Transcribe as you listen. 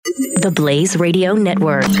The Blaze Radio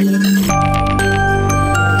Network.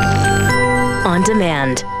 On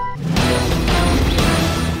demand.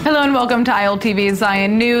 Hello and welcome to ILTV's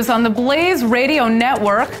Zion News on the Blaze Radio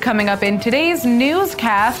Network. Coming up in today's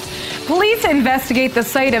newscast, police investigate the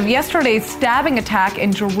site of yesterday's stabbing attack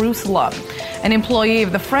in Jerusalem. An employee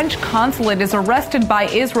of the French consulate is arrested by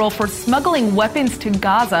Israel for smuggling weapons to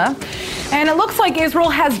Gaza. And it looks like Israel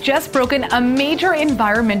has just broken a major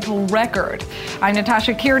environmental record. I'm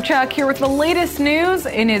Natasha Kirchak here with the latest news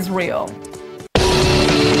in Israel.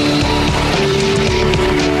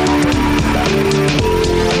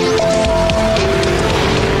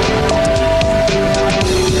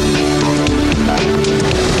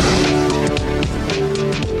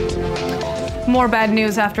 More bad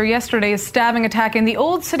news after yesterday's stabbing attack in the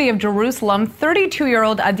old city of Jerusalem.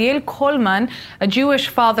 32-year-old Adiel Coleman, a Jewish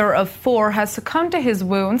father of 4, has succumbed to his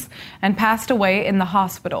wounds and passed away in the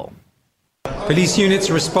hospital. Police units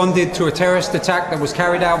responded to a terrorist attack that was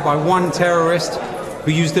carried out by one terrorist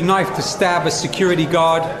who used a knife to stab a security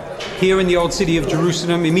guard here in the old city of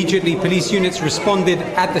Jerusalem. Immediately, police units responded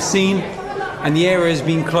at the scene, and the area has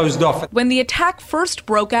been closed off. When the attack first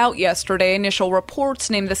broke out yesterday, initial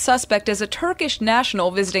reports named the suspect as a Turkish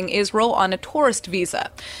national visiting Israel on a tourist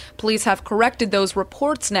visa. Police have corrected those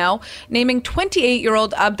reports now, naming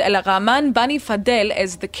 28-year-old Abd el-Rahman Bani Fadel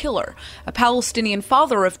as the killer, a Palestinian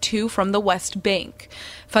father of 2 from the West Bank.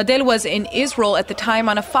 Fadel was in Israel at the time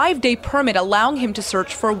on a 5-day permit allowing him to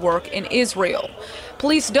search for work in Israel.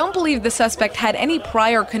 Police don't believe the suspect had any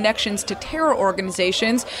prior connections to terror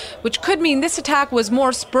organizations, which could mean this attack was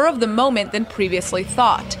more spur of the moment than previously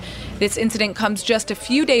thought. This incident comes just a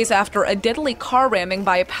few days after a deadly car ramming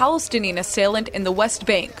by a Palestinian assailant in the West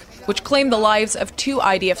Bank, which claimed the lives of 2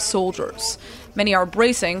 IDF soldiers. Many are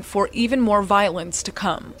bracing for even more violence to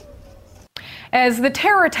come. As the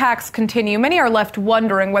terror attacks continue, many are left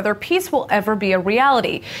wondering whether peace will ever be a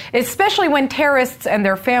reality, especially when terrorists and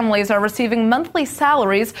their families are receiving monthly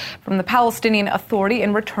salaries from the Palestinian Authority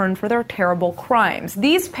in return for their terrible crimes.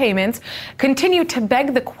 These payments continue to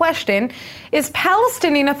beg the question, is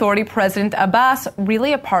Palestinian Authority President Abbas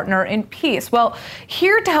really a partner in peace? Well,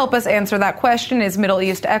 here to help us answer that question is Middle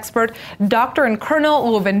East expert, Dr. and Colonel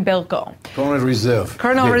Reuven Bilko. Colonel Reserve.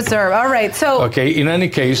 Colonel Reserve. All right. So, okay. In any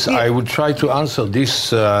case, I would try to answer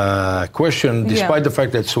this question, despite the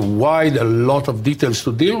fact that it's a lot of details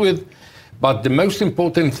to deal with. But the most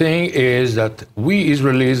important thing is that we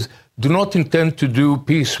Israelis do not intend to do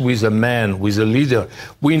peace with a man, with a leader.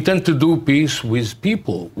 We intend to do peace with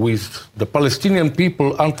people, with the Palestinian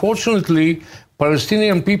people. Unfortunately,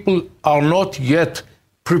 Palestinian people are not yet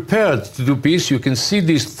prepared to do peace. You can see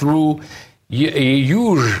this through a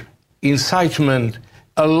huge incitement,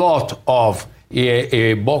 a lot of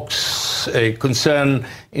concern,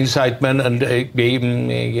 incitement, and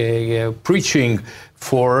preaching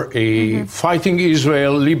for fighting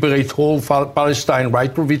Israel, liberate whole Palestine,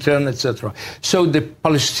 right to return, etc. So the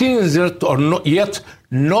Palestinians are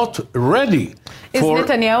not ready. Is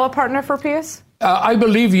Netanyahu a partner for peace? I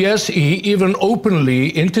believe yes. He even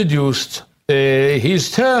openly introduced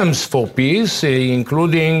his terms for peace,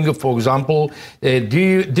 including, for example, a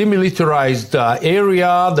demilitarized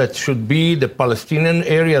area that should be the Palestinian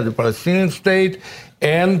area, the Palestinian state,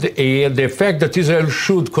 and the fact that Israel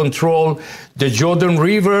should control the Jordan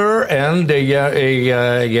River and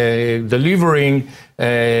delivering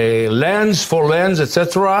lands for lands,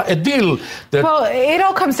 etc. A deal. Well, it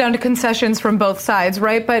all comes down to concessions from both sides,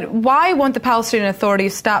 right? But why won't the Palestinian Authority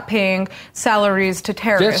stop paying salaries to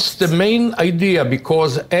terrorists? That's the main idea,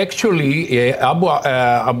 because actually Abu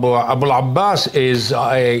Abbas is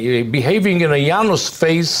behaving in a Janus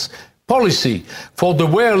face policy. For the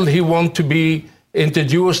world, he wants to be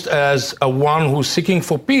introduced as a one who's seeking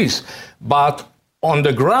for peace. But on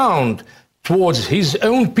the ground, towards his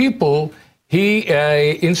own people, he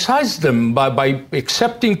incites them by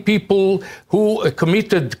accepting people who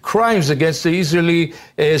committed crimes against the Israeli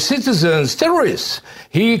citizens terrorists.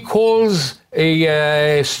 He calls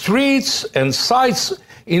streets and sites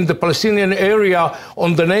in the Palestinian area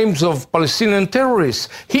on the names of Palestinian terrorists.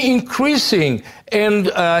 He increasing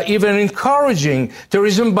and even encouraging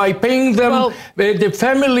terrorism by paying them the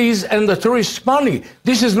families and the terrorists money.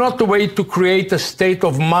 This is not the way to create a state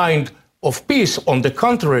of mind of peace. On the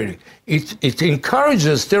contrary, it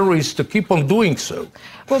encourages terrorists to keep on doing so.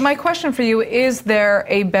 Well, my question for you, is there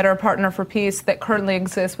a better partner for peace that currently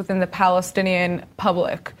exists within the Palestinian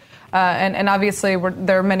public? And obviously,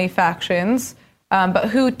 there are many factions. But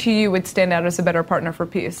who to you would stand out as a better partner for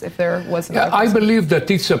peace if there was another person? I believe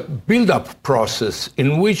that it's a build-up process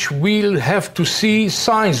in which we'll have to see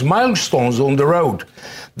signs, milestones on the road.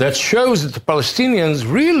 that shows that the Palestinians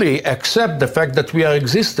really accept the fact that we are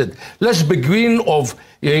existed. Let's begin of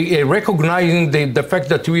recognizing the fact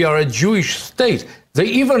that we are a Jewish state.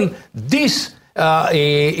 Even this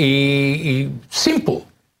simple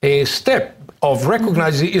step of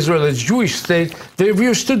recognizing Israel as Jewish state, they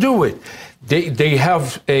refuse to do it. They have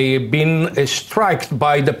been struck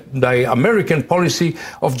by the American policy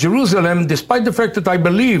of Jerusalem, despite the fact that I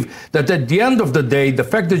believe that at the end of the day, the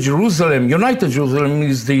fact that Jerusalem, United Jerusalem,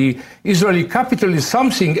 is the Israeli capital is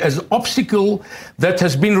something as obstacle that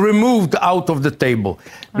has been removed out of the table.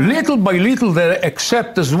 Little by little, they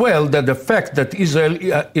accept as well that the fact that Israel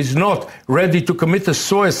is not ready to commit a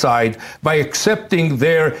suicide by accepting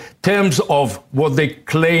their terms of what they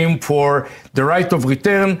claim for the right of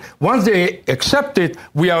return. Once they accept it,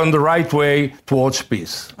 we are on the right way towards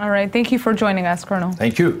peace. All right. Thank you for joining us, Colonel.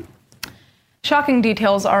 Thank you. Shocking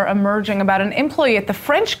details are emerging about an employee at the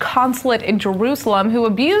French consulate in Jerusalem who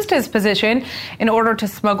abused his position in order to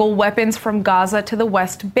smuggle weapons from Gaza to the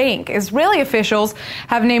West Bank. Israeli officials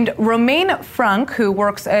have named Romain Frank, who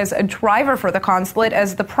works as a driver for the consulate,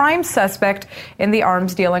 as the prime suspect in the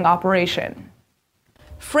arms dealing operation.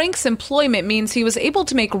 Frank's employment means he was able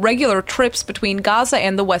to make regular trips between Gaza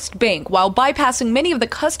and the West Bank while bypassing many of the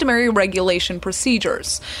customary regulation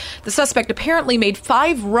procedures. The suspect apparently made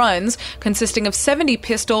 5 runs consisting of 70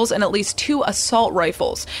 pistols and at least 2 assault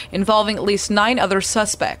rifles, involving at least 9 other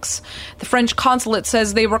suspects. The French consulate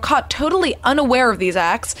says they were caught totally unaware of these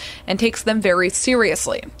acts and takes them very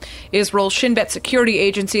seriously. Israel's Shin Bet security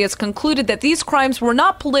agency has concluded that these crimes were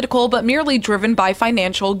not political but merely driven by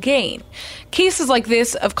financial gain. Cases like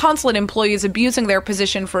this of consulate employees abusing their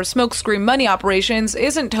position for smokescreen money operations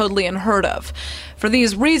isn't totally unheard of. For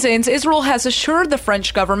these reasons, Israel has assured the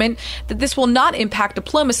French government that this will not impact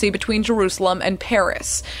diplomacy between Jerusalem and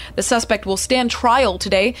Paris. The suspect will stand trial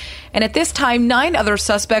today, and at this time, 9 other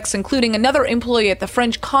suspects, including another employee at the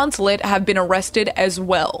French consulate, have been arrested as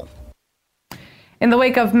well. In the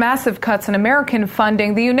wake of massive cuts in American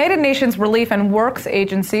funding, the United Nations Relief and Works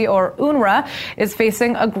Agency, or UNRWA, is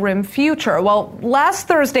facing a grim future. Well, last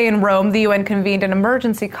Thursday in Rome, the UN convened an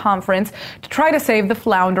emergency conference to try to save the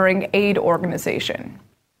floundering aid organization.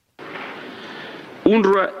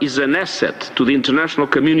 UNRWA is an asset to the international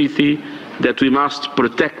community that we must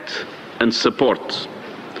protect and support.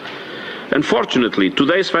 Unfortunately,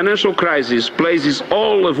 today's financial crisis places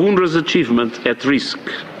all of UNRWA's achievement at risk.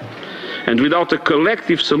 And without a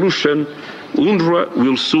collective solution, UNRWA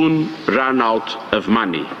will soon run out of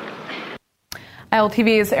money.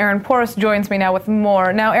 ILTV's Aaron Porras joins me now with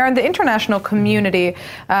more. Now, Aaron, the international community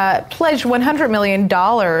pledged $100 million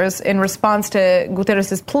in response to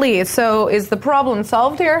Guterres' plea. So is the problem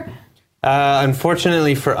solved here?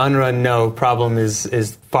 Unfortunately for UNRWA, no. Problem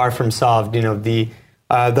is far from solved. You know, the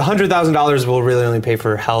 $100,000 will really only pay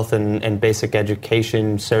for health and basic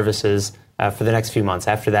education services for the next few months.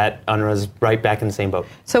 After that, UNRWA's right back in the same boat.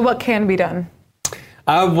 So what can be done?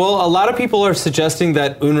 Well, a lot of people are suggesting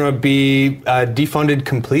that UNRWA be defunded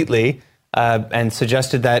completely and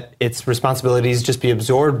suggested that its responsibilities just be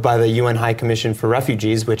absorbed by the UN High Commission for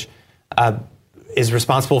Refugees, which is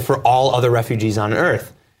responsible for all other refugees on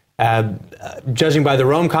Earth. Judging by the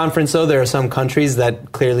Rome Conference, though, there are some countries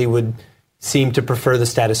that clearly would seem to prefer the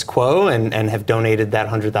status quo and have donated that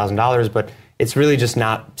 $100,000, but it's really just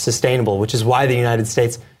not sustainable, which is why the United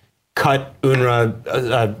States cut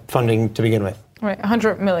UNRWA funding to begin with. Right,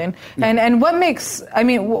 $100 million. And what makes,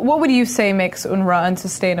 what would you say makes UNRWA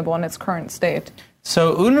unsustainable in its current state?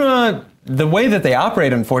 So UNRWA, the way that they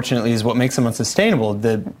operate, unfortunately, is what makes them unsustainable.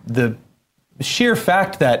 The sheer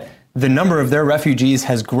fact that the number of their refugees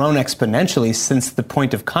has grown exponentially since the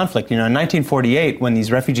point of conflict. You know, in 1948, when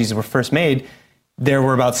these refugees were first made, there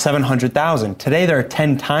were about 700,000. Today, there are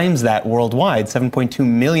 10 times that worldwide, 7.2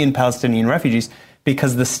 million Palestinian refugees,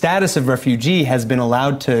 because the status of refugee has been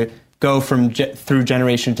allowed to go through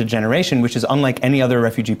generation to generation, which is unlike any other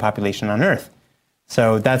refugee population on Earth.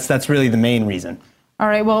 So that's really the main reason. All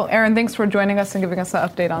right. Well, Aaron, thanks for joining us and giving us an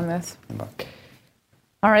update on this.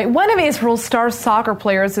 All right. One of Israel's star soccer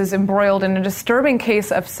players is embroiled in a disturbing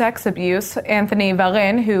case of sex abuse. Anthony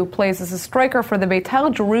Varenne, who plays as a striker for the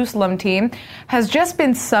Beitar Jerusalem team, has just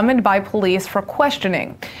been summoned by police for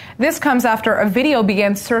questioning. This comes after a video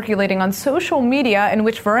began circulating on social media in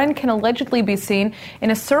which Varenne can allegedly be seen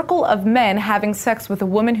in a circle of men having sex with a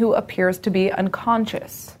woman who appears to be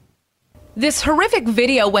unconscious. This horrific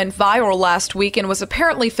video went viral last week and was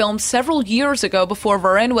apparently filmed several years ago before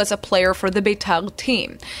Varane was a player for the Beitar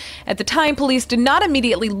team. At the time, police did not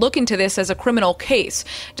immediately look into this as a criminal case,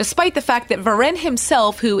 despite the fact that Varane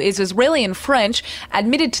himself, who is Israeli and French,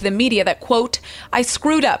 admitted to the media that, quote, "I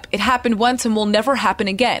screwed up. It happened once and will never happen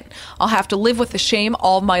again. I'll have to live with the shame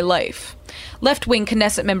all my life." Left-wing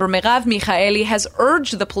Knesset member Merav Michaeli has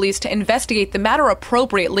urged the police to investigate the matter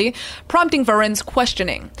appropriately, prompting Varane's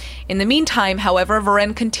questioning. In the meantime, however,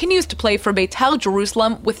 Varane continues to play for Beitar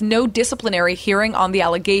Jerusalem with no disciplinary hearing on the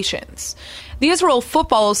allegations. The Israel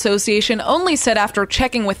Football Association only said after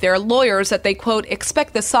checking with their lawyers that they, quote,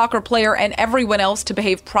 expect the soccer player and everyone else to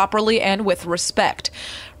behave properly and with respect.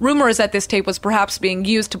 Rumors that this tape was perhaps being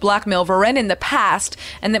used to blackmail Varane in the past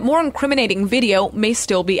and that more incriminating video may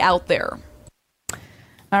still be out there.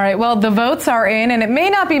 All right, well, the votes are in, and it may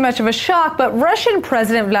not be much of a shock, but Russian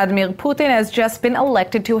President Vladimir Putin has just been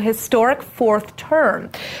elected to a historic fourth term.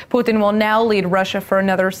 Putin will now lead Russia for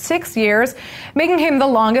another 6 years, making him the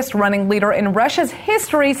longest-running leader in Russia's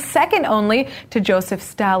history, second only to Joseph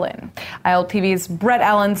Stalin. ILTV's Brett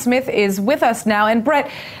Allen Smith is with us now. And Brett,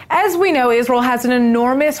 as we know, Israel has an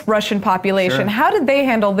enormous Russian population. Sure. How did they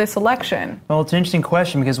handle this election? Well, it's an interesting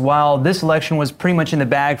question because while this election was pretty much in the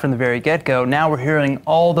bag from the very get-go, now we're hearing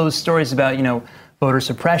all those stories about, voter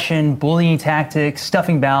suppression, bullying tactics,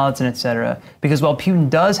 stuffing ballots, and etc. Because while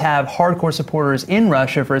Putin does have hardcore supporters in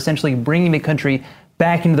Russia for essentially bringing the country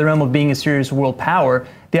back into the realm of being a serious world power,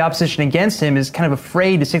 the opposition against him is kind of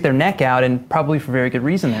afraid to stick their neck out, and probably for very good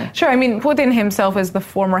reason there. Sure. I mean, Putin himself is the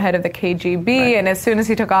former head of the KGB, right. And as soon as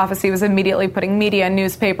he took office, he was immediately putting media,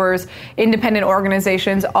 newspapers, independent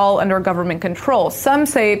organizations all under government control. Some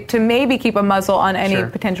say to maybe keep a muzzle on any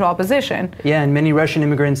potential opposition. Yeah, and many Russian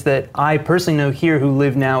immigrants that I personally know here who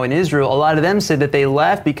live now in Israel, a lot of them said that they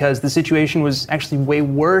left because the situation was actually way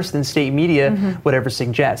worse than state media would ever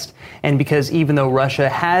suggest. And because even though Russia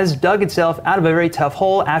has dug itself out of a very tough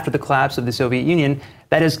hole after the collapse of the Soviet Union,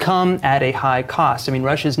 that has come at a high cost. I mean,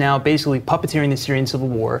 Russia is now basically puppeteering the Syrian civil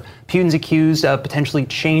war. Putin's accused of potentially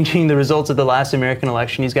changing the results of the last American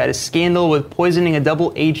election. He's got a scandal with poisoning a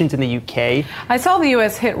double agent in the UK. I saw the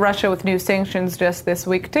U.S. hit Russia with new sanctions just this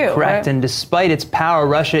week, too. Correct. Right? And despite its power,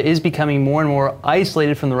 Russia is becoming more and more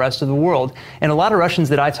isolated from the rest of the world. And a lot of Russians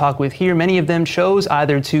that I talk with here, many of them chose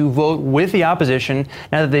either to vote with the opposition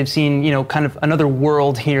now that they've seen, kind of another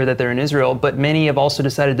world here that they're in Israel, but many have also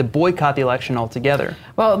decided to boycott the election altogether.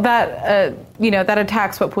 Well, that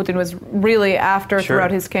attacks what Putin was really after throughout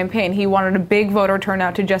his campaign. He wanted a big voter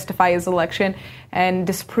turnout to justify his election and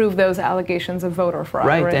disprove those allegations of voter fraud.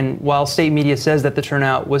 Right, and while state media says that the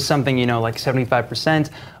turnout was something, like 75%,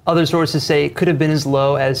 other sources say it could have been as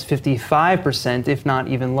low as 55%, if not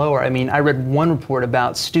even lower. I mean, I read one report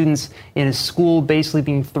about students in a school basically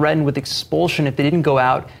being threatened with expulsion if they didn't go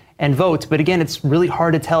out and vote. But again, it's really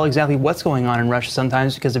hard to tell exactly what's going on in Russia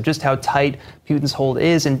sometimes because of just how tight Putin's hold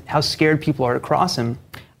is and how scared people are to cross him.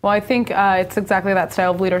 Well, I think it's exactly that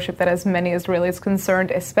style of leadership that has many Israelis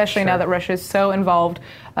concerned, especially now that Russia is so involved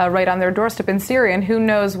right on their doorstep in Syria, and who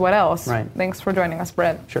knows what else. Right. Thanks for joining us,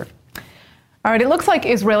 Brett. Sure. All right, it looks like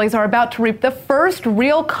Israelis are about to reap the first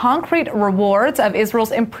real concrete rewards of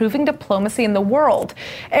Israel's improving diplomacy in the world.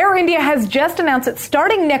 Air India has just announced that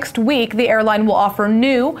starting next week, the airline will offer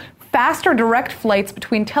new, faster direct flights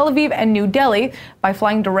between Tel Aviv and New Delhi by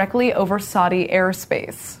flying directly over Saudi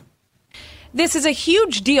airspace. This is a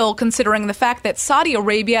huge deal considering the fact that Saudi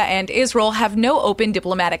Arabia and Israel have no open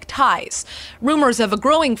diplomatic ties. Rumors of a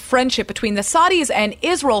growing friendship between the Saudis and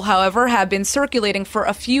Israel, however, have been circulating for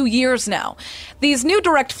a few years now. These new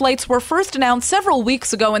direct flights were first announced several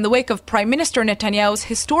weeks ago in the wake of Prime Minister Netanyahu's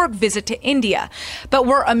historic visit to India, but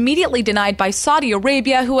were immediately denied by Saudi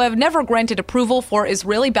Arabia, who have never granted approval for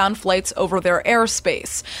Israeli-bound flights over their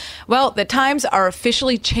airspace. Well, the times are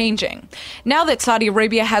officially changing. Now that Saudi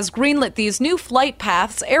Arabia has greenlit these new flight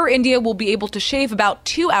paths, Air India will be able to shave about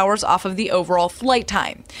 2 hours off of the overall flight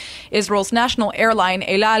time. Israel's national airline,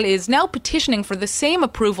 El Al, is now petitioning for the same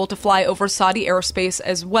approval to fly over Saudi airspace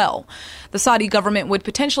as well. The Saudi government would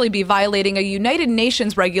potentially be violating a United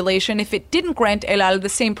Nations regulation if it didn't grant El Al the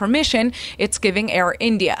same permission it's giving Air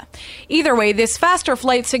India. Either way, this faster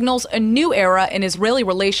flight signals a new era in Israeli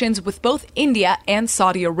relations with both India and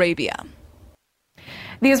Saudi Arabia.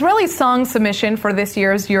 The Israeli song submission for this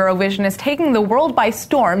year's Eurovision is taking the world by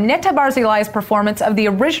storm. Netta Barzilai's performance of the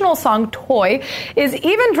original song Toy is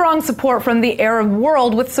even drawing support from the Arab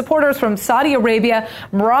world, with supporters from Saudi Arabia,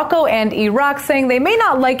 Morocco and Iraq saying they may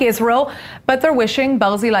not like Israel, but they're wishing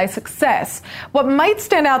Barzilai success. What might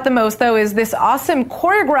stand out the most, though, is this awesome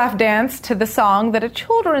choreographed dance to the song that a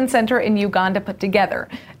children's center in Uganda put together.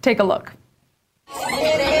 Take a look. Look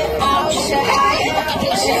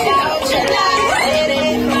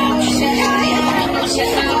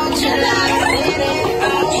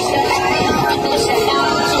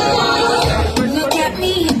at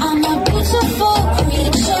me, I'm a beautiful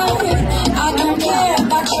creature. I don't care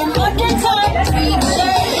about your modern time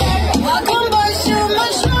creature. Welcome back to my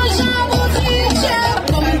special feature.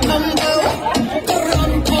 Bum bum bum, bum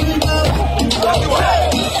bum bum.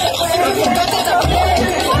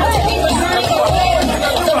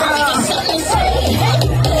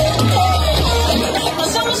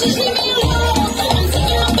 Someone just leave me alone. I'm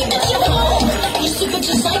thinking I'll be at your home. You're stupid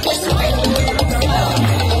just like a smile.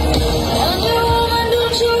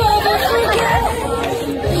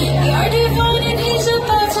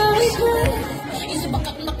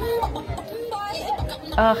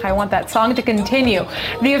 Ugh, I want that song to continue.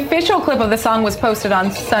 The official clip of the song was posted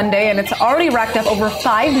on Sunday, and it's already racked up over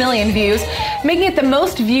 5 million views, making it the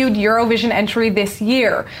most viewed Eurovision entry this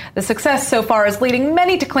year. The success so far is leading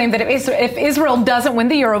many to claim that if Israel doesn't win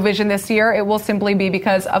the Eurovision this year, it will simply be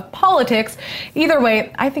because of politics. Either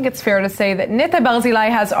way, I think it's fair to say that Netta Barzilai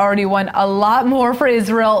has already won a lot more for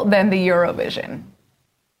Israel than the Eurovision.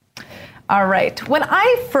 All right. When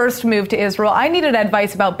I first moved to Israel, I needed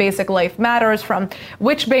advice about basic life matters, from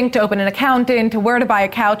which bank to open an account in to where to buy a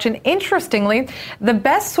couch. And interestingly, the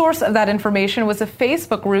best source of that information was a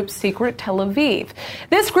Facebook group, Secret Tel Aviv.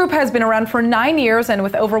 This group has been around for 9 years, and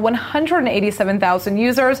with over 187,000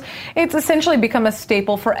 users, it's essentially become a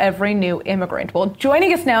staple for every new immigrant. Well,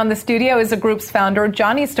 joining us now in the studio is the group's founder,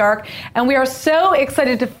 Johnny Stark, and we are so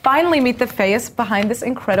excited to finally meet the face behind this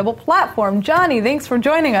incredible platform. Johnny, thanks for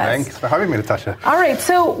joining us. Thanks for having me, Natasha. All right,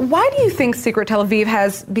 so why do you think Secret Tel Aviv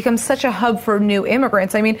has become such a hub for new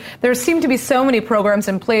immigrants? I mean, there seem to be so many programs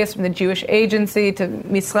in place, from the Jewish Agency to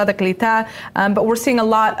Misrad HaKlita, but we're seeing a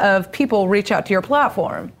lot of people reach out to your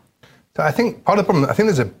platform. So I think part of the problem, I think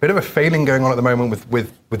there's a bit of a failing going on at the moment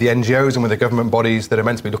with the NGOs and with the government bodies that are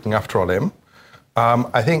meant to be looking after Olim.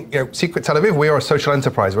 I think, Secret Tel Aviv, we are a social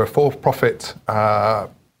enterprise. We're a for-profit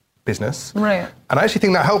business. Right. And I actually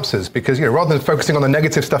think that helps us because, rather than focusing on the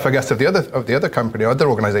negative stuff, I guess, of the other company or other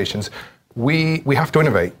organizations, we have to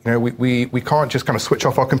innovate. We can't just kind of switch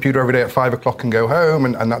off our computer every day at 5 o'clock and go home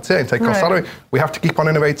and that's it and take our salary. We have to keep on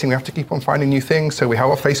innovating. We have to keep on finding new things. So we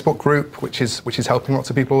have our Facebook group, which is helping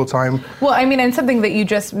lots of people all the time. Well, I mean, and something that you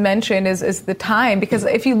just mentioned is the time, because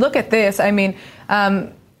if you look at this, I mean,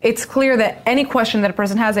 it's clear that any question that a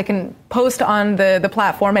person has, they can post on the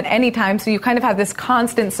platform at any time. So you kind of have this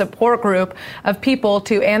constant support group of people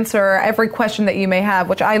to answer every question that you may have,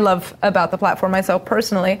 which I love about the platform myself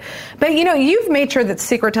personally. But, you've made sure that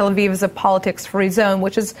Secret Tel Aviv is a politics-free zone,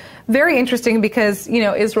 which is very interesting because,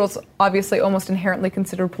 Israel's obviously almost inherently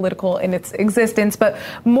considered political in its existence. But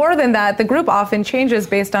more than that, the group often changes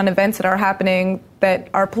based on events that are happening that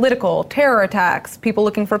are political, terror attacks, people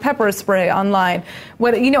looking for pepper spray online.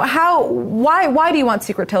 Why do you want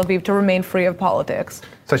Secret Tel Aviv to remain free of politics?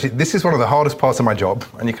 So actually, this is one of the hardest parts of my job.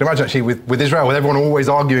 And you can imagine actually with Israel, with everyone always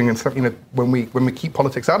arguing and stuff, when we keep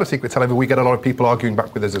politics out of Secret Tel Aviv, we get a lot of people arguing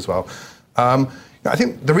back with us as well. I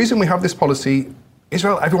think the reason we have this policy,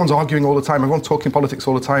 Israel, everyone's arguing all the time, everyone's talking politics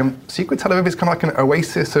all the time. Secret Tel Aviv is kind of like an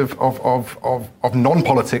oasis of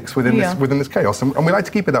non-politics within this chaos, and we like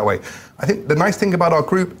to keep it that way. I think the nice thing about our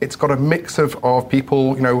group, it's got a mix of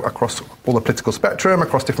people, across all the political spectrum,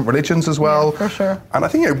 across different religions as well. Yeah, for sure. And I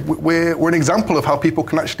think we're an example of how people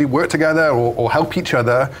can actually work together or help each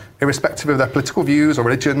other, irrespective of their political views or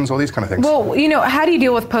religions or these kind of things. Well, how do you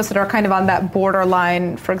deal with posts that are kind of on that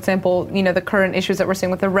borderline? For example, the current issues that we're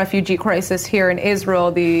seeing with the refugee crisis here in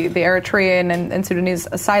Israel, the Eritrean and Sudanese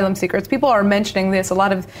asylum seekers. People are mentioning this. A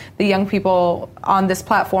lot of the young people on this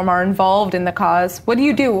platform are involved in the cause. What do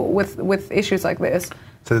you do with issues like this?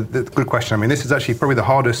 So, good question. I mean, this is actually probably the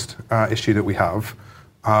hardest issue that we have.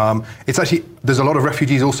 There's a lot of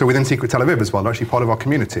refugees also within Secret Tel Aviv as well. They're actually part of our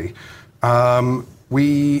community.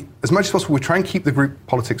 We, as much as possible, we try and keep the group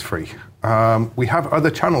politics free. We have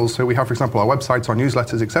other channels. So we have, for example, our websites, our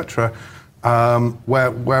newsletters, etc.,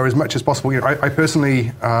 where as much as possible, I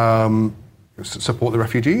personally support the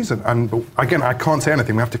refugees, and again, I can't say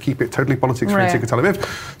anything. We have to keep it totally politics-free in Secret Tel Aviv.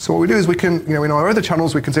 So what we do is we can, in our other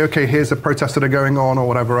channels, we can say, okay, here's the protests that are going on or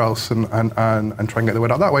whatever else, and try and get the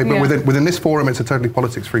word out that way. But within this forum, it's a totally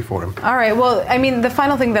politics-free forum. All right. Well, I mean, the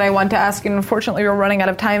final thing that I want to ask, and unfortunately we're running out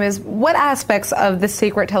of time, is what aspects of the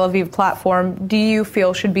Secret Tel Aviv platform do you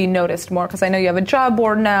feel should be noticed more? Because I know you have a job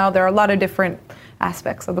board now. There are a lot of different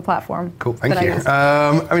aspects of the platform. Cool, thank you.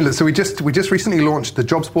 Look, so we just recently launched the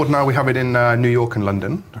jobs board. Now we have it in New York and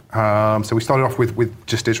London. So we started off with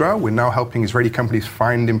just Israel. We're now helping Israeli companies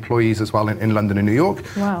find employees as well in London and New York.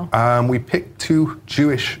 Wow. We picked 2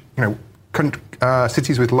 Jewish,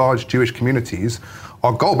 cities with large Jewish communities.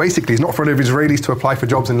 Our goal basically is not for Israelis to apply for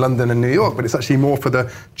jobs in London and New York, but it's actually more for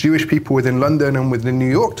the Jewish people within London and within New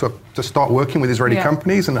York to start working with Israeli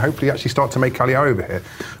companies and hopefully actually start to make Aliyah over here.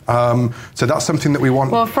 So that's something that we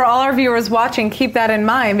want. Well, for all our viewers watching, keep that in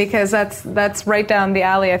mind because that's right down the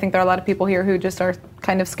alley. I think there are a lot of people here who just are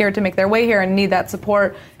kind of scared to make their way here and need that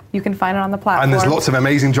support. You can find it on the platform. And there's lots of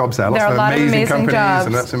amazing jobs there. There are a lot of amazing companies jobs.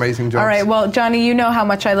 And lots of amazing jobs. All right, well, Johnny, you know how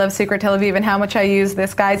much I love Secret Tel Aviv and how much I use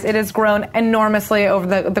this, guys. It has grown enormously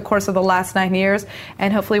over the course of the last 9 years,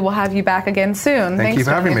 and hopefully we'll have you back again soon. Thank you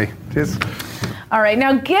for having me. Cheers. All right,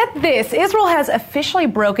 now get this. Israel has officially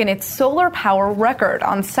broken its solar power record.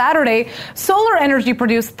 On Saturday, solar energy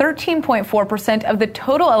produced 13.4% of the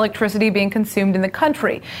total electricity being consumed in the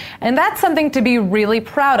country. And that's something to be really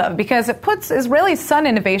proud of because it puts Israeli sun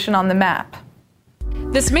innovation on the map.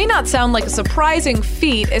 This may not sound like a surprising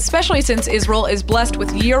feat, especially since Israel is blessed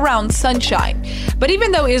with year-round sunshine. But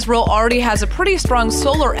even though Israel already has a pretty strong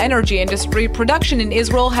solar energy industry, production in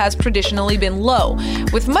Israel has traditionally been low,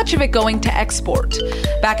 with much of it going to export.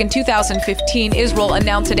 Back in 2015, Israel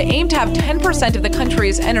announced it aimed to have 10% of the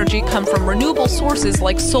country's energy come from renewable sources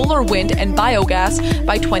like solar, wind, and biogas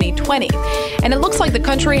by 2020. And it looks like the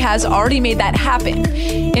country has already made that happen.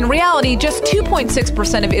 In reality, just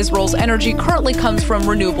 2.6% of Israel's energy currently comes from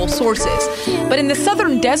renewable sources. But in the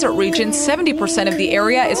southern desert region, 70% of the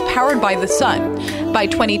area is powered by the sun. By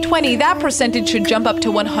 2020, that percentage should jump up to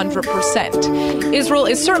 100%. Israel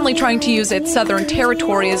is certainly trying to use its southern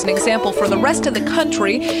territory as an example for the rest of the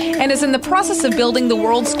country and is in the process of building the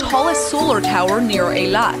world's tallest solar tower near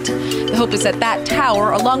Eilat. The hope is that that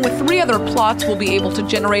tower, along with 3 other plots, will be able to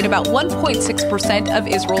generate about 1.6% of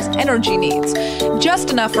Israel's energy needs,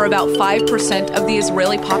 just enough for about 5% of the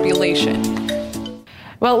Israeli population.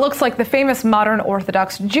 Well, it looks like the famous modern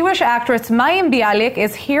Orthodox Jewish actress Mayim Bialik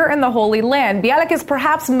is here in the Holy Land. Bialik is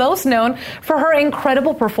perhaps most known for her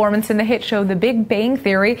incredible performance in the hit show The Big Bang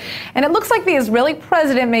Theory. And it looks like the Israeli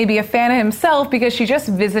president may be a fan of himself because she just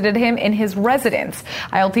visited him in his residence.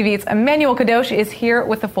 ILTV's Emmanuel Kadosh is here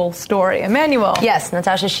with the full story. Emmanuel. Yes,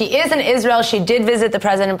 Natasha, she is in Israel. She did visit the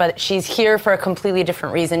president, but she's here for a completely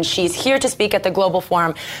different reason. She's here to speak at the Global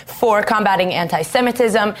Forum for Combating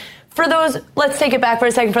Anti-Semitism. For those, let's take it back for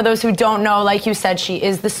a second. For those who don't know, like you said, she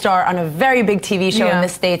is the star on a very big TV show in the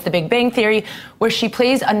States, The Big Bang Theory, where she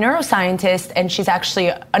plays a neuroscientist, and she's actually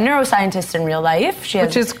a neuroscientist in real life.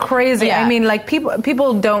 Which is crazy. Yeah. I mean, like,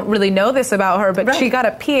 people don't really know this about her, but she got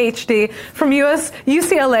a PhD from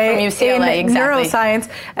UCLA in neuroscience,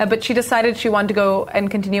 but she decided she wanted to go and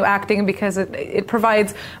continue acting because it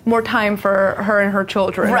provides more time for her and her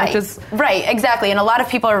children. Right, right, exactly. And a lot of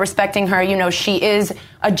people are respecting her. You know, she is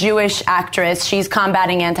a Jewish actress. She's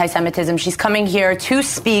combating anti-Semitism. She's coming here to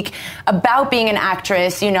speak about being an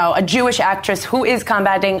actress, you know, a Jewish actress who is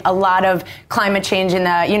combating a lot of climate change and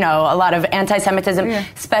a lot of anti-Semitism,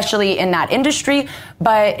 especially in that industry.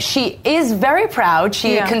 But she is very proud.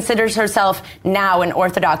 She considers herself now an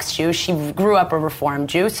Orthodox Jew. She grew up a Reform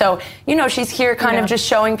Jew. So, you know, she's here kind of just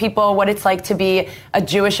showing people what it's like to be a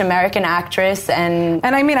Jewish American actress and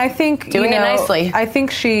I mean, I think doing it nicely. I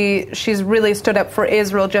think she's really stood up for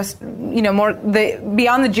Israel, just, you know,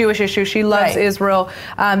 beyond the Jewish issue. She loves Israel.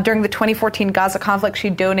 During the 2014 Gaza conflict, she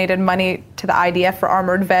donated money to the IDF for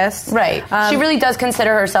armored vests. Right. She really does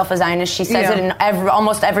consider herself a Zionist. She says it in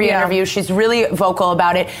almost every interview. She's really vocal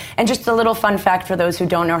about it. And just a little fun fact for those who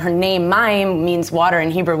don't know, her name, Mayim, means water in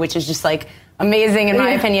Hebrew, which is just like amazing in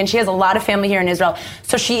my opinion. She has a lot of family here in Israel.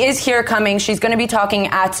 So she is here coming. She's going to be talking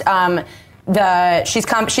at she's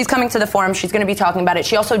coming to the forum. She's going to be talking about it.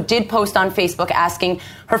 She also did post on Facebook asking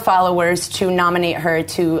her followers to nominate her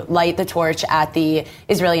to light the torch at the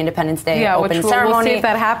Israeli Independence Day open ceremony. We'll see if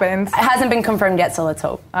that happens. It hasn't been confirmed yet, so let's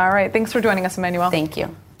hope. All right. Thanks for joining us, Emmanuel. Thank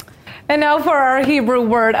you. And now for our Hebrew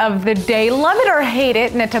word of the day. Love it or hate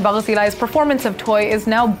it, Netta Barzilai's performance of toy is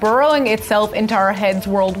now burrowing itself into our heads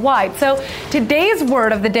worldwide. So today's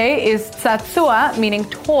word of the day is tzatzua, meaning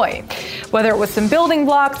toy. Whether it was some building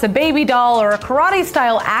blocks, a baby doll, or a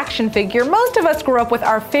karate-style action figure, most of us grew up with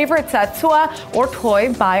our favorite tzatzua or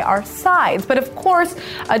toy by our sides. But of course,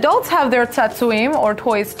 adults have their tzatzuim or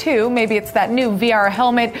toys too. Maybe it's that new VR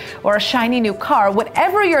helmet or a shiny new car.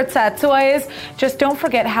 Whatever your tzatzua is, just don't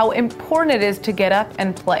forget how important it is to get up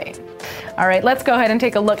and play. All right, let's go ahead and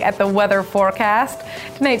take a look at the weather forecast.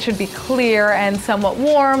 Tonight should be clear and somewhat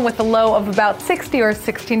warm with a low of about 60 or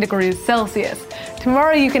 16 degrees Celsius.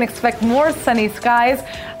 Tomorrow you can expect more sunny skies,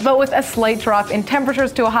 but with a slight drop in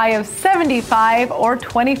temperatures to a high of 75 or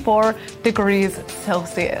 24 degrees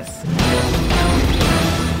Celsius.